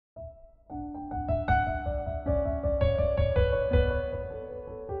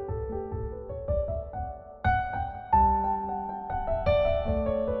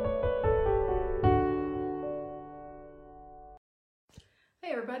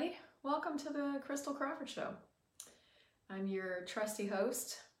everybody. Welcome to the Christel Crawford Show. I'm your trusty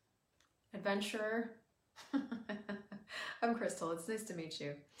host, adventurer. I'm Christel. It's nice to meet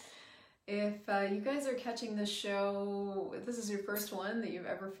you. If you guys are catching this show, if this is your first one that you've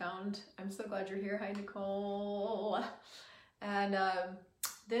ever found, I'm so glad you're here. Hi, Nicole. And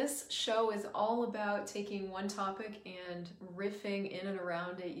this show is all about taking one topic and riffing in and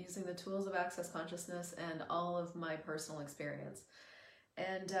around it using the tools of Access Consciousness and all of my personal experience.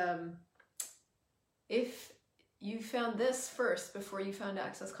 And if you found this first before you found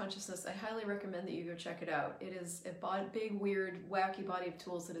Access Consciousness, I highly recommend that you go check it out. It is a big, weird, wacky body of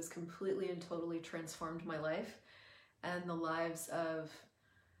tools that has completely and totally transformed my life and the lives of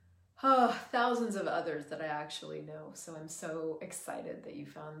thousands of others that I actually know. So I'm so excited that you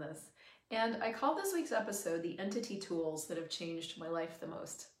found this. And I call this week's episode the entity tools that have changed my life the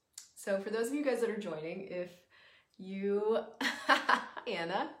most. So for those of you guys that are joining, if you,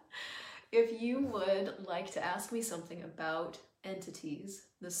 Anna, if you would like to ask me something about entities,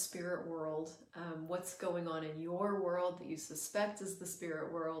 the spirit world, what's going on in your world that you suspect is the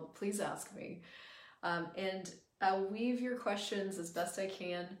spirit world, please ask me. And I'll weave your questions as best I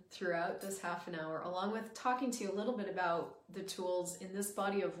can throughout this half an hour, along with talking to you a little bit about the tools in this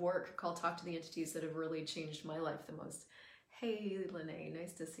body of work called Talk to the Entities that have really changed my life the most. Hey, Lene,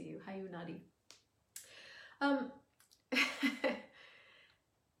 nice to see you. Hi, Unadi.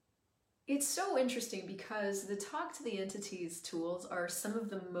 It's so interesting because the Talk to the Entities tools are some of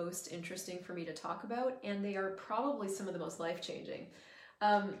the most interesting for me to talk about, and they are probably some of the most life-changing.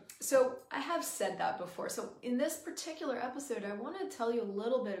 So I have said that before. So in this particular episode, I want to tell you a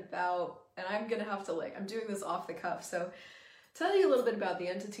little bit about, and I'm going to have to I'm doing this off the cuff. So tell you a little bit about the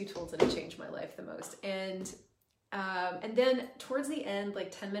entity tools that have changed my life the most. And then towards the end,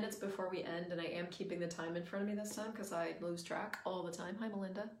 like 10 minutes before we end, and I am keeping the time in front of me this time because I lose track all the time. Hi,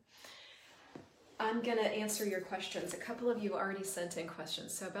 Melinda. I'm going to answer your questions. A couple of you already sent in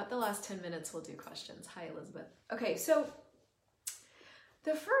questions. So about the last 10 minutes, we'll do questions. Hi, Elizabeth. Okay, so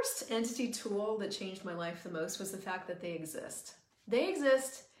the first entity tool that changed my life the most was the fact that they exist. They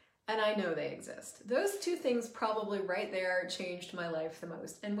exist, and I know they exist. Those two things probably right there changed my life the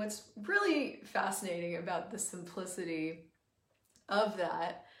most. And what's really fascinating about the simplicity of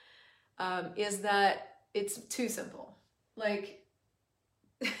that is that it's too simple.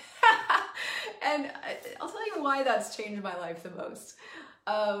 And I'll tell you why that's changed my life the most.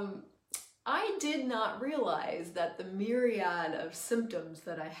 I did not realize that the myriad of symptoms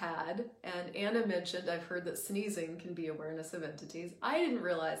that I had, and Anna mentioned, I've heard that sneezing can be awareness of entities. I didn't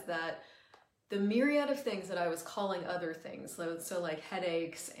realize that the myriad of things that I was calling other things, so like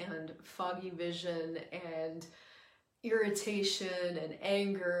headaches and foggy vision and irritation and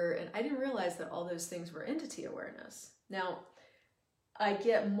anger, and I didn't realize that all those things were entity awareness. Now, I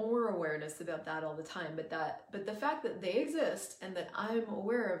get more awareness about that all the time, but the fact that they exist and that I'm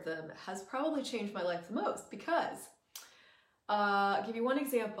aware of them has probably changed my life the most because, I'll give you one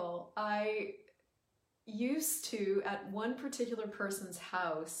example. I used to, at one particular person's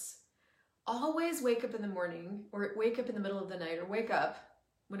house, always wake up in the morning or wake up in the middle of the night or wake up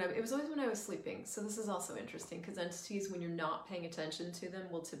it was always when I was sleeping. So this is also interesting because entities, when you're not paying attention to them,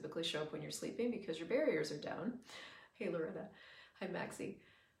 will typically show up when you're sleeping because your barriers are down. Hey, Loretta. Hi, Maxie.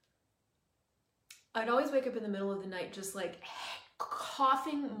 I'd always wake up in the middle of the night just like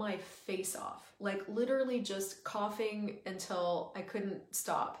coughing my face off, like literally just coughing until I couldn't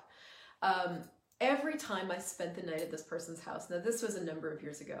stop. Every time I spent the night at this person's house. Now, this was a number of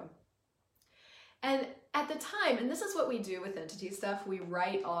years ago. And at the time, and this is what we do with entity stuff, we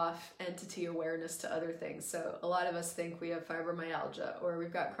write off entity awareness to other things. So a lot of us think we have fibromyalgia or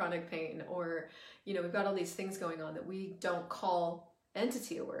we've got chronic pain or, we've got all these things going on that we don't call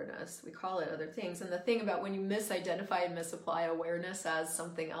entity awareness. We call it other things. And the thing about when you misidentify and misapply awareness as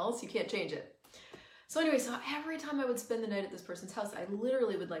something else, you can't change it. So anyway, so every time I would spend the night at this person's house, I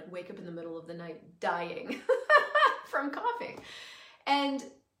literally would wake up in the middle of the night dying from coughing. And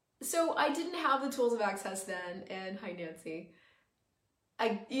so I didn't have the tools of access then, and hi Nancy.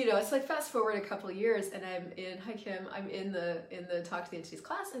 It's like fast forward a couple of years and hi Kim, I'm in the Talk to the Entities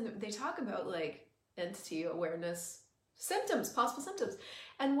class and they talk about entity awareness symptoms, possible symptoms.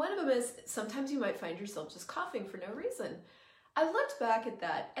 And one of them is sometimes you might find yourself just coughing for no reason. I looked back at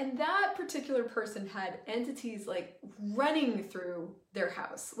that and that particular person had entities running through their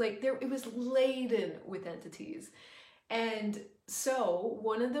house. It was laden with entities. And so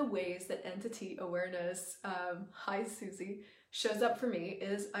one of the ways that entity awareness, hi Susie, shows up for me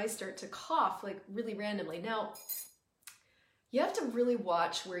is I start to cough really randomly. Now, you have to really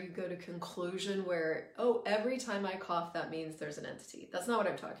watch where you go to conclusion where, oh, every time I cough, that means there's an entity. That's not what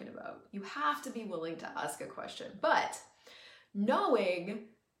I'm talking about. You have to be willing to ask a question. But knowing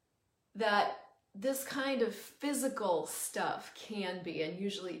that this kind of physical stuff can be, and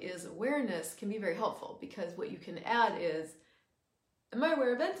usually is, awareness can be very helpful, because what you can add is, am I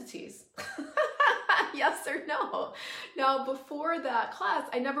aware of entities? Yes or no? Now, before that class,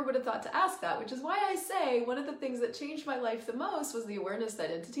 I never would have thought to ask that, which is why I say one of the things that changed my life the most was the awareness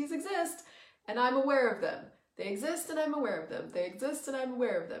that entities exist and I'm aware of them. They exist and I'm aware of them. They exist and I'm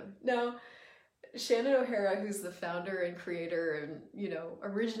aware of them. Now, Shannon O'Hara, who's the founder and creator and, you know,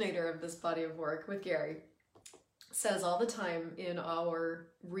 originator of this body of work with Gary, says all the time in our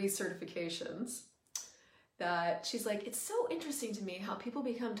recertifications that she's like, it's so interesting to me how people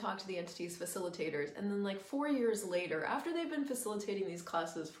become talk to the entities facilitators, and then like 4 years later, after they've been facilitating these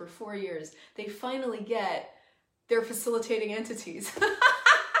classes for 4 years, they finally get their facilitating entities.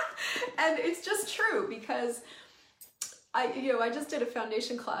 And it's just true, because I just did a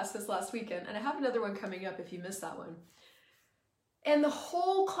foundation class this last weekend, and I have another one coming up if you missed that one. And the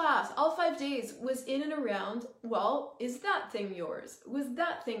whole class, all 5 days, was in and around, well, is that thing yours? Was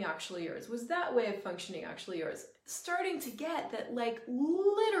that thing actually yours? Was that way of functioning actually yours? Starting to get that, like,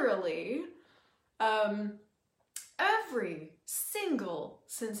 literally, every single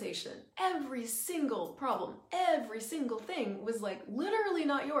sensation, every single problem, every single thing was, like, literally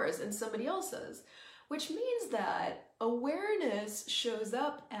not yours and somebody else's, which means that awareness shows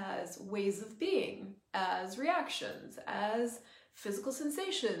up as ways of being, as reactions, as physical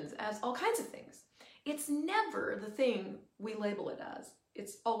sensations, as all kinds of things. It's never the thing we label it as.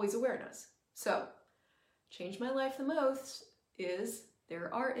 It's always awareness. So, changed my life the most is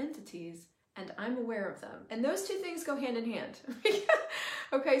there are entities and I'm aware of them. And those two things go hand in hand.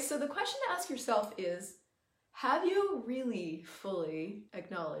 Okay, so the question to ask yourself is, have you really fully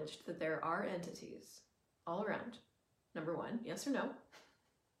acknowledged that there are entities all around? Number one, yes or no?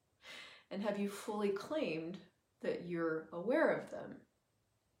 And have you fully claimed that you're aware of them?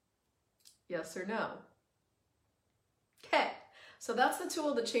 Yes or no? Okay, so that's the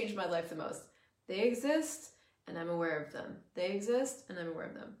tool that changed my life the most. They exist and I'm aware of them. They exist and I'm aware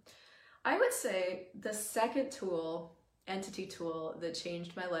of them. I would say the second tool, entity tool, that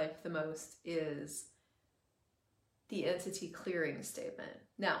changed my life the most is the entity clearing statement.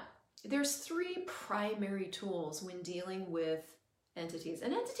 Now, there's 3 primary tools when dealing with entities.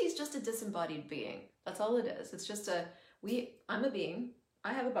 An entity is just a disembodied being. That's all it is. It's just I'm a being,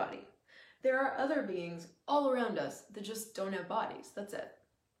 I have a body. There are other beings all around us that just don't have bodies. That's it.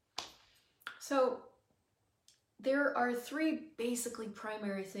 So there are 3 basically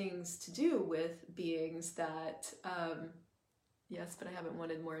primary things to do with beings that, yes, but I haven't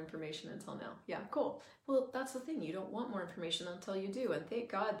wanted more information until now. Yeah, cool. Well, that's the thing. You don't want more information until you do. And thank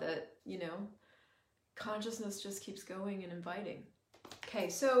God that, you know, consciousness just keeps going and inviting. Okay,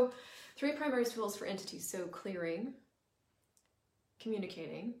 so 3 primary tools for entities. So clearing,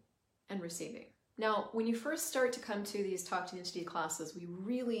 communicating, and receiving. Now, when you first start to come to these Talk to the Entity classes,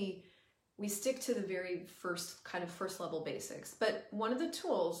 we stick to the very first level basics. But one of the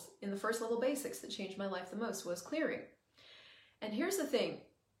tools in the first level basics that changed my life the most was clearing. And here's the thing.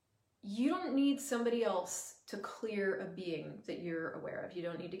 You don't need somebody else to clear a being that you're aware of. You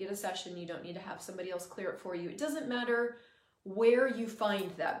don't need to get a session. You don't need to have somebody else clear it for you. It doesn't matter where you find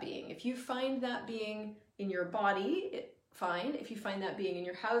that being. If you find that being in your body, fine. If you find that being in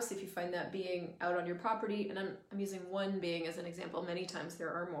your house, if you find that being out on your property, and I'm using one being as an example, many times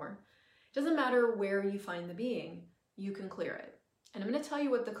there are more. It doesn't matter where you find the being, you can clear it. And I'm going to tell you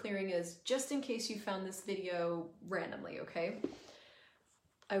what the clearing is, just in case you found this video randomly, okay?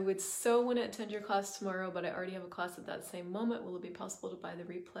 I would so want to attend your class tomorrow, but I already have a class at that same moment. Will it be possible to buy the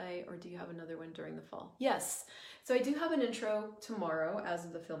replay, or do you have another one during the fall? Yes. So I do have an intro tomorrow as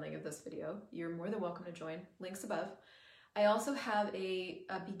of the filming of this video. You're more than welcome to join. Links above. I also have a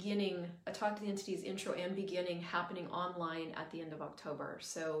Talk to the Entities intro and beginning happening online at the end of October.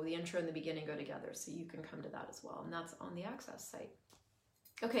 So the intro and the beginning go together, so you can come to that as well. And that's on the Access site.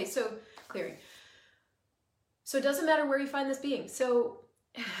 Okay, so clearing. So it doesn't matter where you find this being. So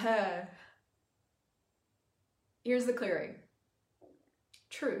here's the clearing.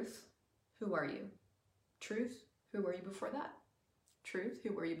 Truth, who are you? Truth, who were you before that? Truth,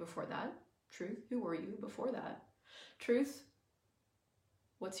 who were you before that? Truth, who were you before that? Truth,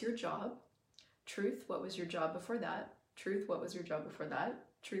 what's your job? Truth, what was your job before that? Truth, what was your job before that?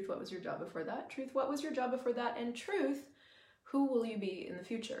 Truth, what was your job before that? Truth, what was your job before that? And truth, who will you be in the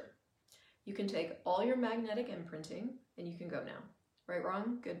future? You can take all your magnetic imprinting and you can go now. Right,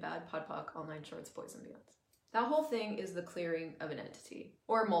 wrong, good, bad, pod, poc, all 9 shorts, boys and beyonds. That whole thing is the clearing of an entity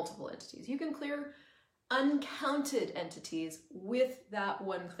or multiple entities. You can clear uncounted entities with that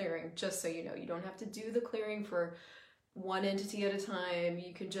one clearing, just so you know. You don't have to do the clearing for one entity at a time.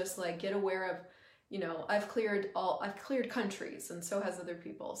 You can just like get aware of, you know, I've cleared countries, and so has other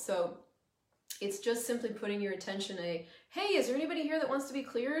people. So it's just simply putting your attention hey, is there anybody here that wants to be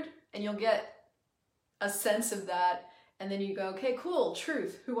cleared? And you'll get a sense of that. And then you go, okay, cool,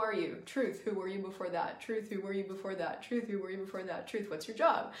 truth, who are you? Truth, who were you before that? Truth, who were you before that? Truth, who were you before that? Truth, what's your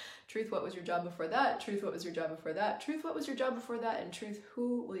job? Truth, what was your job before that? Truth, what was your job before that? Truth, what was your job before that? And truth,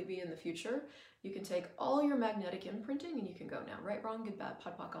 who will you be in the future? You can take all your magnetic imprinting and you can go now. Right, wrong, good, bad,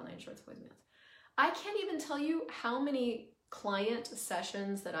 pod, poc, all nine shorts, boys, mans. I can't even tell you how many client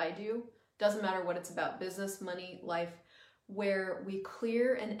sessions that I do, doesn't matter what it's about, business, money, life, where we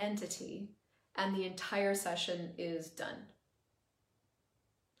clear an entity and the entire session is done.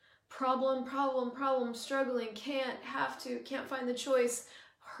 Problem, struggling, can't find the choice,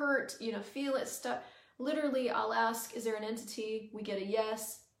 hurt, you know, feel it, stuck. Literally, I'll ask, is there an entity? We get a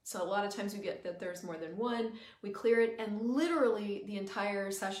yes. So a lot of times we get that there's more than one. We clear it, and literally the entire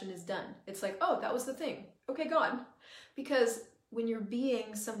session is done. It's like, oh, that was the thing. Okay, gone. Because when you're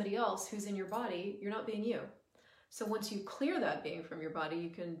being somebody else who's in your body, you're not being you. So once you clear that being from your body, you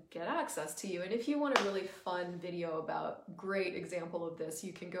can get access to you. And if you want a really fun video about, great example of this,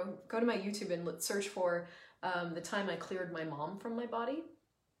 you can go to my YouTube and search for the time I cleared my mom from my body.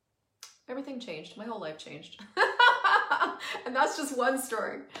 Everything changed. My whole life changed. And that's just one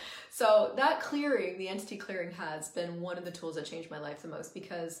story. So that clearing, the entity clearing, has been one of the tools that changed my life the most,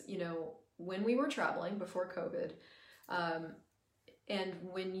 because, you know, when we were traveling before COVID, and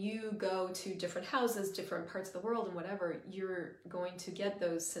when you go to different houses, different parts of the world and whatever, you're going to get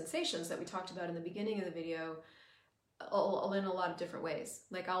those sensations that we talked about in the beginning of the video in a lot of different ways.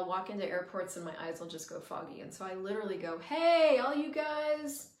 Like I'll walk into airports and my eyes will just go foggy. And so I literally go, hey, all you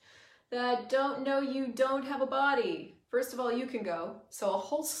guys that don't know you don't have a body. First of all, you can go. So a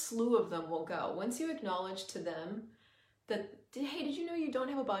whole slew of them will go. Once you acknowledge to them that, hey, did you know you don't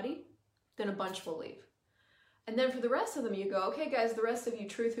have a body? Then a bunch will leave. And then for the rest of them, you go, okay, guys, the rest of you,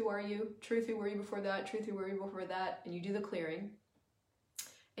 truth, who are you? Truth, who were you before that? Truth, who were you before that? And you do the clearing.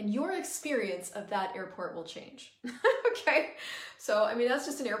 And your experience of that airport will change. Okay? So, I mean, that's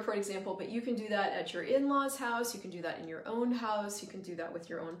just an airport example, but you can do that at your in-laws' house. You can do that in your own house. You can do that with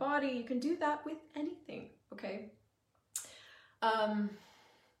your own body. You can do that with anything. Okay?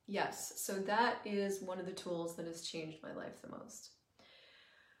 Yes, so that is one of the tools that has changed my life the most.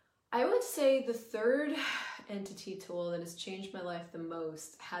 I would say the third entity tool that has changed my life the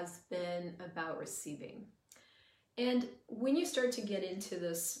most has been about receiving. And when you start to get into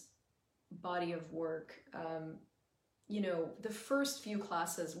this body of work, you know, the first few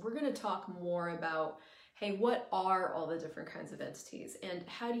classes, we're going to talk more about, hey, what are all the different kinds of entities and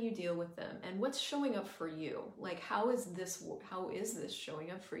how do you deal with them and what's showing up for you? Like, how is this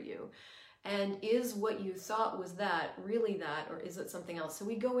showing up for you? And is what you thought was that really that, or is it something else? So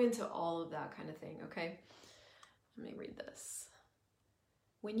we go into all of that kind of thing, okay? Let me read this.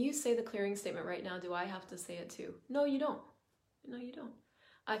 When you say the clearing statement right now, do I have to say it too? No, you don't. No, you don't.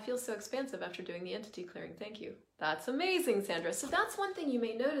 I feel so expansive after doing the entity clearing. Thank you. That's amazing, Sandra. So that's one thing you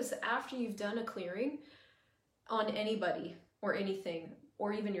may notice after you've done a clearing on anybody or anything,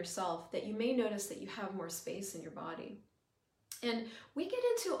 or even yourself, that you may notice that you have more space in your body. And we get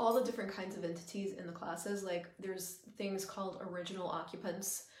into all the different kinds of entities in the classes. Like there's things called original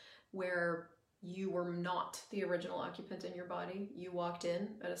occupants, where you were not the original occupant in your body. You walked in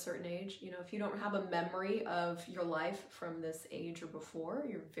at a certain age. You know, if you don't have a memory of your life from this age or before,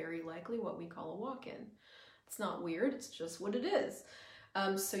 you're very likely what we call a walk-in. It's not weird, it's just what it is.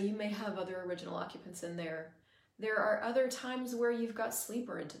 So you may have other original occupants in there. There are other times where you've got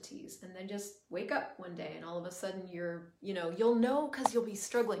sleeper entities and then just wake up one day and all of a sudden you'll know because you'll be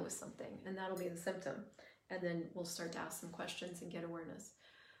struggling with something, and that'll be the symptom. And then we'll start to ask some questions and get awareness.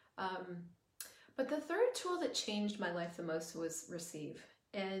 But the third tool that changed my life the most was receive.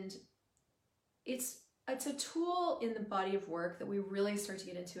 And it's a tool in the body of work that we really start to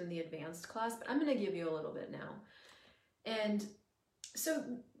get into in the advanced class, but I'm going to give you a little bit now. And so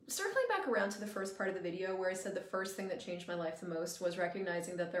circling back around to the first part of the video where I said the first thing that changed my life the most was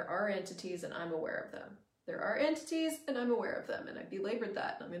recognizing that there are entities and I'm aware of them. There are entities and I'm aware of them, and I belabored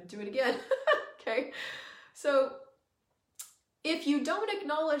that and I'm going to do it again. Okay? So if you don't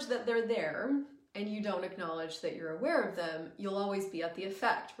acknowledge that they're there and you don't acknowledge that you're aware of them, you'll always be at the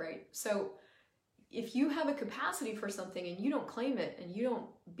effect, right? So if you have a capacity for something and you don't claim it and you don't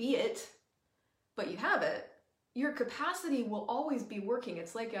be it, but you have it, your capacity will always be working.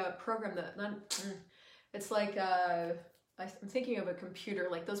 It's like a program that, It's like, I'm thinking of a computer,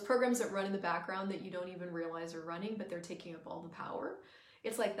 like those programs that run in the background that you don't even realize are running, but they're taking up all the power.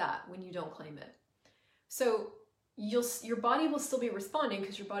 It's like that when you don't claim it. So your body will still be responding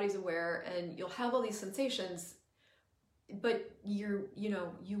because your body's aware, and you'll have all these sensations, but you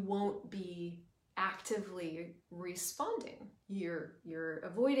won't be actively responding. You're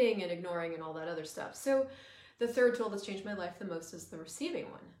avoiding and ignoring and all that other stuff. So the third tool that's changed my life the most is the receiving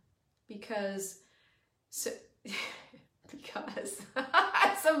one, because it's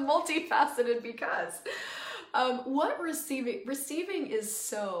a multifaceted because. What receiving is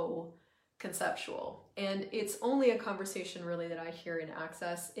so conceptual, and it's only a conversation really that I hear in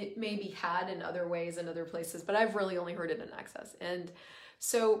Access. It may be had in other ways in other places, but I've really only heard it in Access. And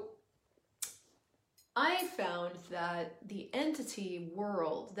so I found that the entity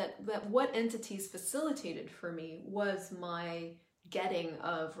world, that what entities facilitated for me was my getting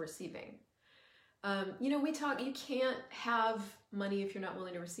of receiving. We talk, you can't have money if you're not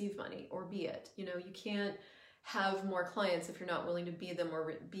willing to receive money or be it. You can't have more clients if you're not willing to be them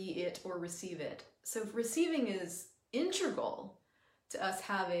or be it or receive it. So receiving is integral to us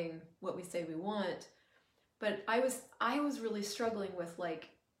having what we say we want. But I was really struggling with, like,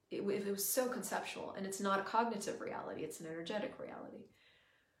 it was so conceptual, and it's not a cognitive reality, it's an energetic reality.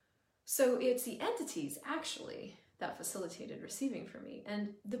 So it's the entities actually that facilitated receiving for me. And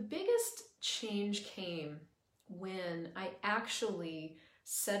the biggest change came when I actually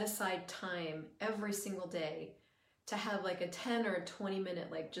set aside time every single day to have like a 10 or a 20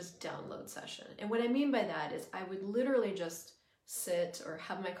 minute like just download session. And what I mean by that is I would literally just sit or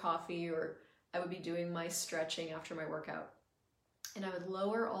have my coffee, or I would be doing my stretching after my workout, and I would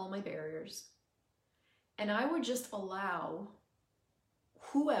lower all my barriers, and I would just allow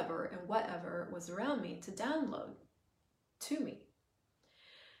whoever and whatever was around me to download to me.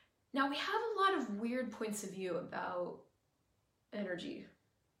 Now, we have a lot of weird points of view about energy.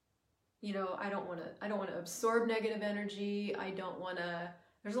 I don't want to absorb negative energy.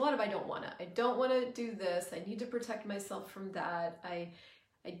 There's a lot of I don't want to do this. I need to protect myself from that. I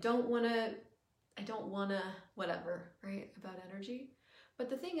don't want to whatever, right, about energy. But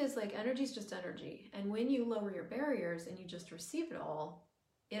the thing is, like, energy is just energy. And when you lower your barriers and you just receive it all,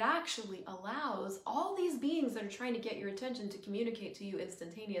 it actually allows all these beings that are trying to get your attention to communicate to you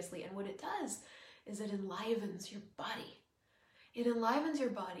instantaneously. And what it does is it enlivens your body. It enlivens your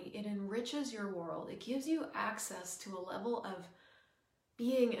body. It enriches your world. It gives you access to a level of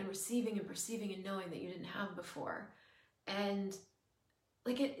being and receiving and perceiving and knowing that you didn't have before. And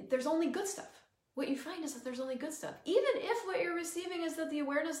there's only good stuff. What you find is that there's only good stuff. Even if what you're receiving is that the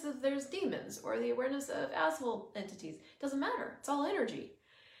awareness that there's demons or the awareness of asshole entities, it doesn't matter. It's all energy.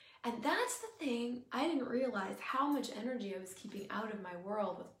 And that's the thing. I didn't realize how much energy I was keeping out of my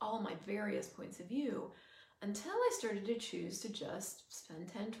world with all my various points of view until I started to choose to just spend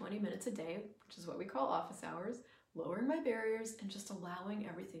 10, 20 minutes a day, which is what we call office hours, lowering my barriers and just allowing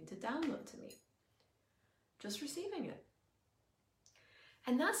everything to download to me. Just receiving it.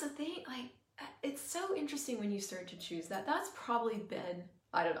 And that's the thing, it's so interesting when you start to choose that. That's probably been,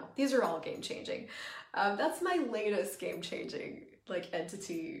 I don't know, these are all game changing. That's my latest game changing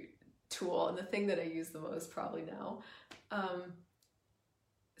entity tool, and the thing that I use the most probably now.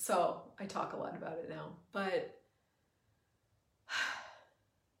 So I talk a lot about it now, but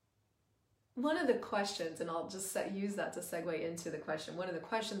one of the questions, and I'll just use that to segue into the question, one of the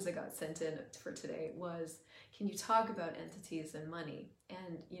questions that got sent in for today was, can you talk about entities and money?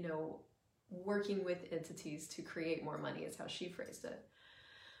 And, working with entities to create more money is how she phrased it.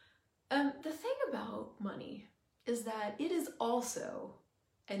 The thing about money is that it is also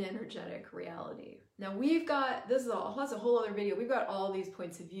an energetic reality. Now that's a whole other video. We've got all these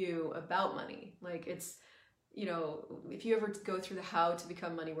points of view about money. Like, it's, if you ever go through the How to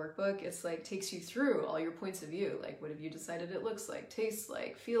Become Money workbook, it's like takes you through all your points of view. Like, what have you decided it looks like, tastes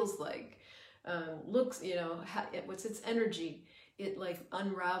like, feels like, looks, what's its energy? It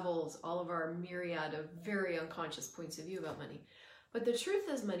unravels all of our myriad of very unconscious points of view about money. But the truth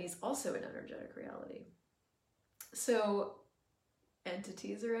is, money is also an energetic reality. So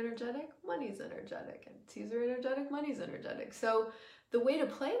entities are energetic, money's energetic. Entities are energetic, money's energetic. So the way to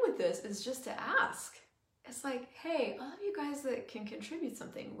play with this is just to ask. It's like, hey, all of you guys that can contribute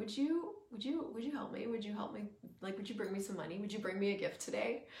something, would you help me? Would you help me? Would you bring me some money? Would you bring me a gift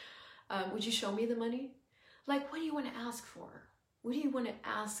today? Would you show me the money? What do you want to ask for? What do you want to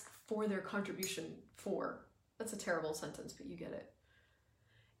ask for their contribution for? That's a terrible sentence, but you get it.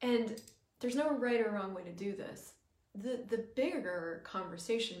 And there's no right or wrong way to do this. The bigger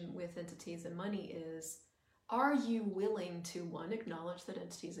conversation with entities and money is, are you willing to, one, acknowledge that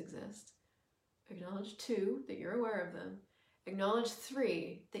entities exist? Acknowledge 2, that you're aware of them. Acknowledge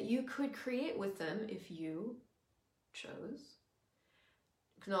 3, that you could create with them if you chose.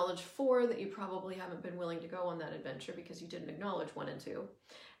 Acknowledge 4, that you probably haven't been willing to go on that adventure because you didn't acknowledge 1 and 2.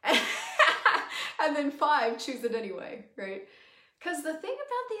 And then 5, choose it anyway, right? Because the thing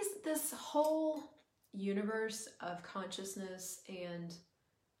about this whole universe of consciousness and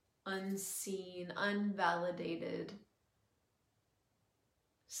unseen, unvalidated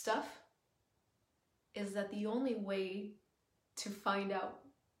stuff is that the only way to find out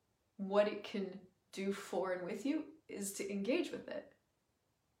what it can do for and with you is to engage with it.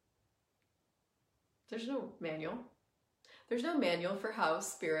 There's no manual. There's no manual for how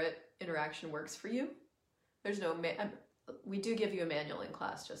spirit interaction works for you. There's no we do give you a manual in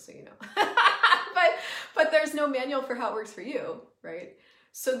class, just so you know. but there's no manual for how it works for you, right?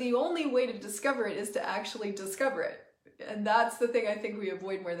 So the only way to discover it is to actually discover it. And that's the thing I think we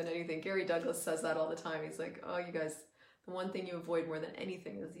avoid more than anything. Gary Douglas says that all the time. He's like, oh, you guys, the one thing you avoid more than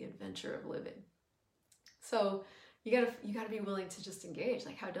anything is the adventure of living. So you gotta be willing to just engage.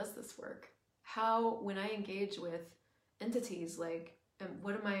 Like, how does this work? How, when I engage with entities, like,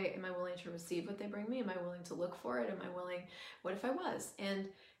 what am I willing to receive what they bring me? Am I willing to look for it? Am I willing, what if I was? And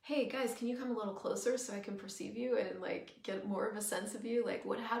hey guys, can you come a little closer so I can perceive you and like get more of a sense of you? Like,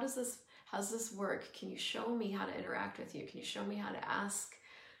 how's this work? Can you show me how to interact with you? Can you show me how to ask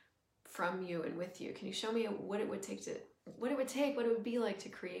from you and with you? Can you show me what it would what it would be like to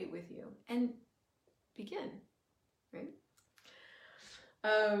create with you? And begin, right?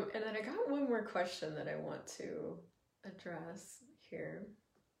 And then I got one more question that I want to address here.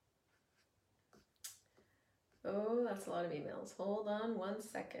 Oh, that's a lot of emails. Hold on 1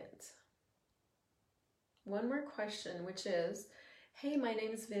 second. One more question, which is, hey, my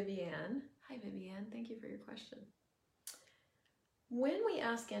name is Viviane. Hi, Viviane. Thank you for your question. When we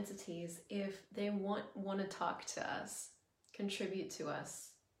ask entities if they want to talk to us, contribute to us,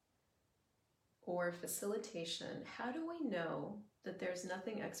 or facilitation, how do we know that there's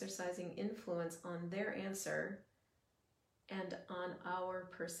nothing exercising influence on their answer and on our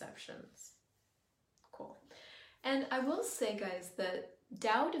perceptions? Cool. And I will say, guys, that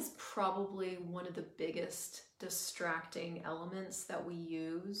doubt is probably one of the biggest distracting elements that we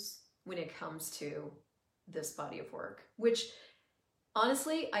use when it comes to this body of work, which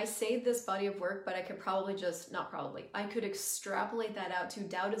honestly, I say this body of work, but I could probably I could extrapolate that out to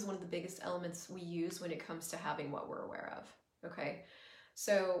doubt is one of the biggest elements we use when it comes to having what we're aware of, okay?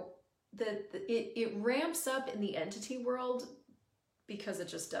 So it ramps up in the entity world because it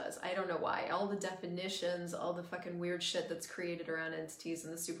just does. I don't know why. All the definitions, all the fucking weird shit that's created around entities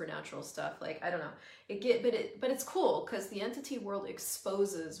and the supernatural stuff, like, I don't know. But it's cool because the entity world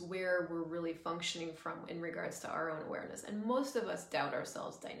exposes where we're really functioning from in regards to our own awareness. And most of us doubt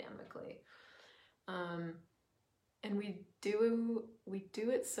ourselves dynamically. And we do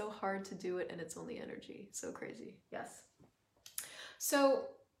it so hard to do it, and it's only energy. So crazy. Yes.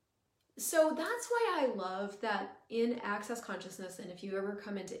 So that's why I love that in Access Consciousness, and if you ever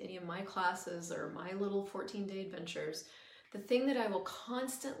come into any of my classes or my little 14-day adventures, the thing that I will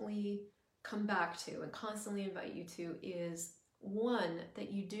constantly come back to and constantly invite you to is, 1,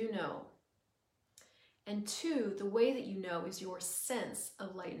 that you do know, and 2, the way that you know is your sense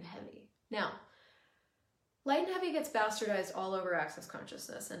of light and heavy. Now, light and heavy gets bastardized all over Access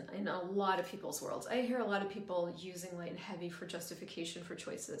Consciousness and in a lot of people's worlds. I hear a lot of people using light and heavy for justification for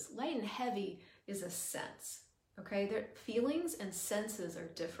choices. Light and heavy is a sense, okay? Their feelings and senses are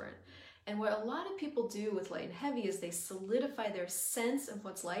different. And what a lot of people do with light and heavy is they solidify their sense of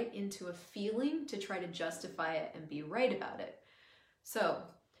what's light into a feeling to try to justify it and be right about it. So,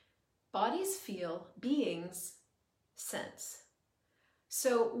 bodies feel, beings sense.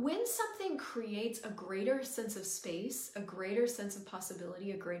 So when something creates a greater sense of space, a greater sense of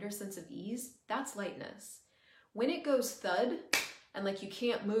possibility, a greater sense of ease, that's lightness. When it goes thud and like you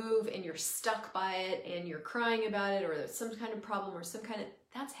can't move and you're stuck by it and you're crying about it or there's some kind of problem or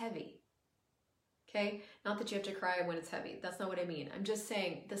that's heavy. Okay? Not that you have to cry when it's heavy. That's not what I mean. I'm just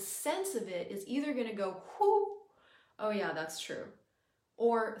saying the sense of it is either going to go, whoo, oh yeah, that's true,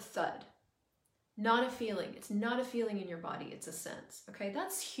 or thud. Not a feeling. It's not a feeling in your body. It's a sense. Okay,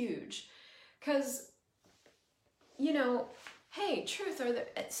 that's huge. Because, you know, hey, truth.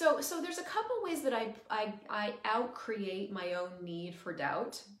 So there's a couple ways that I out-create my own need for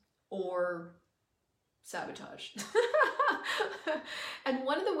doubt or sabotage. And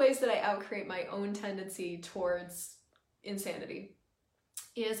one of the ways that I out-create my own tendency towards insanity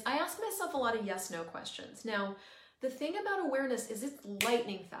is I ask myself a lot of yes-no questions. Now, the thing about awareness is it's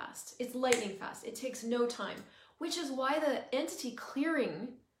lightning fast. It's lightning fast. It takes no time, which is why the entity clearing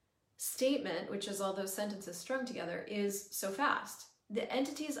statement, which is all those sentences strung together, is so fast. The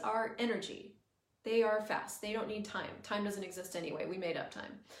entities are energy. They are fast. They don't need time. Time doesn't exist anyway. We made up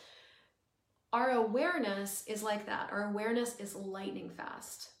time. Our awareness is like that. Our awareness is lightning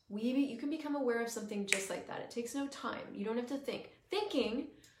fast. You can become aware of something just like that. It takes no time. You don't have to think. Thinking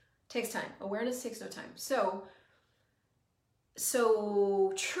takes time. Awareness takes no time.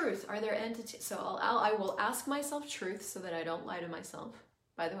 So truth, are there entities? So I will ask myself truth so that I don't lie to myself.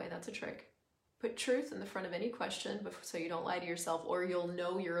 By the way, that's a trick. Put truth in the front of any question so you don't lie to yourself, or you'll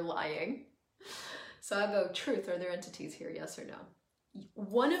know you're lying. So I'll go, truth, are there entities here? Yes or no?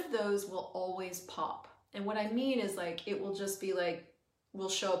 One of those will always pop. And what I mean is, like, it will just be like, will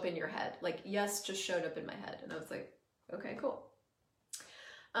show up in your head. Like, yes, just showed up in my head. And I was like, okay, cool.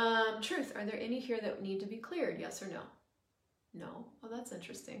 Truth, are there any here that need to be cleared? Yes or no? No. Oh, that's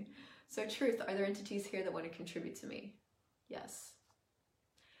interesting. So truth, are there entities here that want to contribute to me? Yes.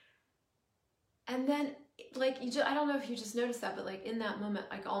 And then, like, I don't know if you just noticed that, but like in that moment,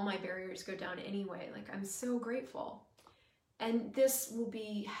 like all my barriers go down anyway. Like, I'm so grateful. And this will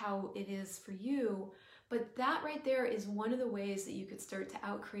be how it is for you. But that right there is one of the ways that you could start to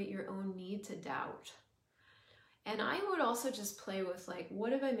outcreate your own need to doubt. And I would also just play with, like,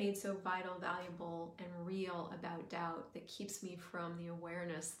 what have I made so vital, valuable, and real about doubt that keeps me from the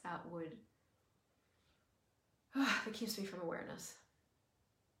awareness that keeps me from awareness.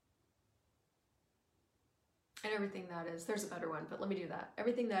 And everything that is, there's a better one, but let me do that.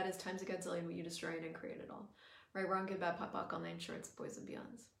 Everything that is times a godzillion what you destroyed and created all. Right, wrong, good, bad, pop, pop, all nine shorts, boys and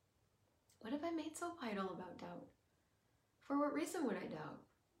beyonds. What have I made so vital about doubt? For what reason would I doubt?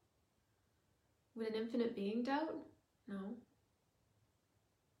 Would an infinite being doubt? No.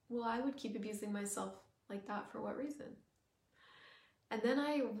 Well, I would keep abusing myself like that for what reason? And then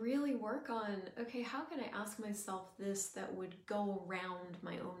I really work on, okay, how can I ask myself this that would go around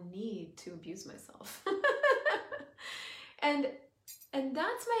my own need to abuse myself? And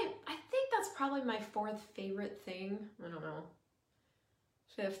that's I think that's probably my fourth favorite thing. I don't know,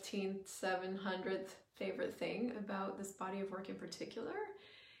 15th, 700th favorite thing about this body of work in particular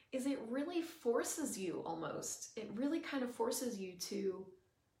is it really forces you almost. It really kind of forces you to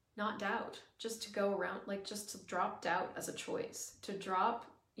not doubt, just to go around, like just to drop doubt as a choice, to drop,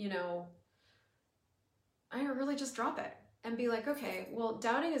 I really just drop it and be like, okay, well,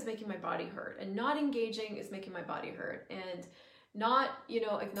 doubting is making my body hurt, and not engaging is making my body hurt, and not,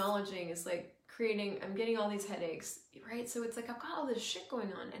 acknowledging is like I'm getting all these headaches, right? So it's like, I've got all this shit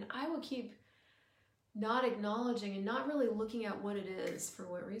going on, and I will keep not acknowledging and not really looking at what it is. For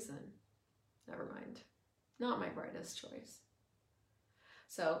what reason? Never mind. Not my brightest choice.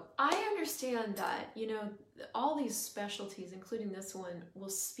 So I understand that, all these specialties, including this one, will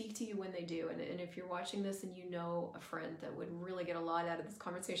speak to you when they do. And if you're watching this and you know a friend that would really get a lot out of this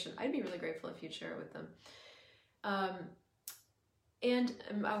conversation, I'd be really grateful if you'd share it with them. And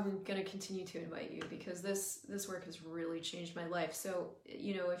I'm going to continue to invite you, because this work has really changed my life. So,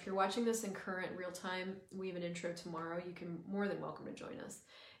 if you're watching this in current real time, we have an intro tomorrow. You can more than welcome to join us.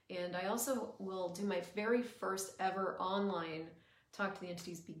 And I also will do my very first ever online Talk to the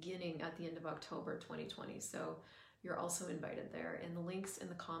Entities beginning at the end of October 2020. So you're also invited there. And the link's in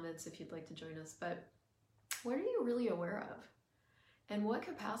the comments if you'd like to join us. But what are you really aware of? And what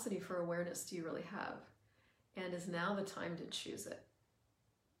capacity for awareness do you really have? And is now the time to choose it?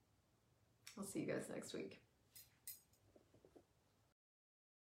 I'll see you guys next week.